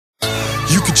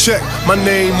You can check my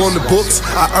name on the books.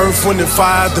 I earth, wind, and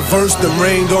fire, the verse that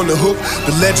rained on the hook.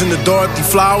 The legend of Dorothy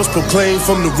Flowers proclaimed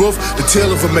from the roof. The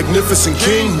tale of a magnificent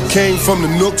king who came from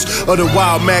the nooks of the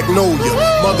wild magnolia,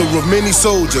 mother of many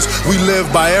soldiers. We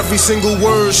live by every single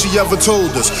word she ever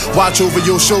told us. Watch over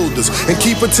your shoulders and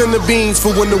keep a tin of beans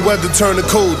for when the weather turn the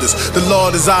coldest. The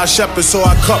Lord is our shepherd, so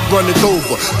our cup runneth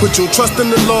over. Put your trust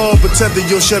in the Lord, but tether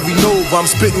your Chevy Nova. I'm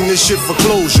spitting this shit for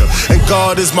closure, and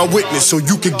God is my witness, so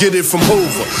you can get it from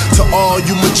Hova. To all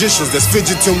you magicians that's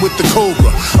fidgeting with the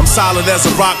cobra, I'm solid as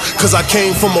a rock, cause I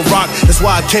came from a rock. That's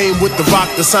why I came with the rock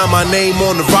to sign my name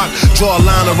on the rock. Draw a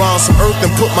line around some earth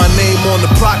and put my name on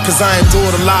the plot, cause I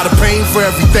endured a lot of pain for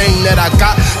everything that I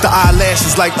got. The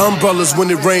eyelashes like umbrellas when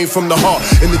it rained from the heart,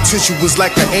 and the tissue was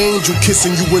like an angel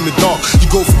kissing you in the dark. You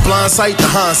go from blind sight to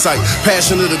hindsight,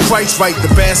 passion of the Christ right,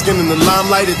 the basking in the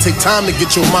limelight. It take time to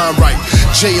get your mind right.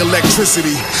 J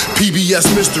Electricity, PBS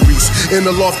Mysteries, in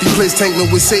a lofty place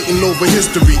tangling with Satan over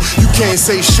history. You can't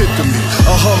say shit to me,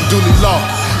 alhamdulillah.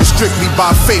 It's strictly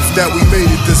by faith that we made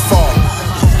it this far.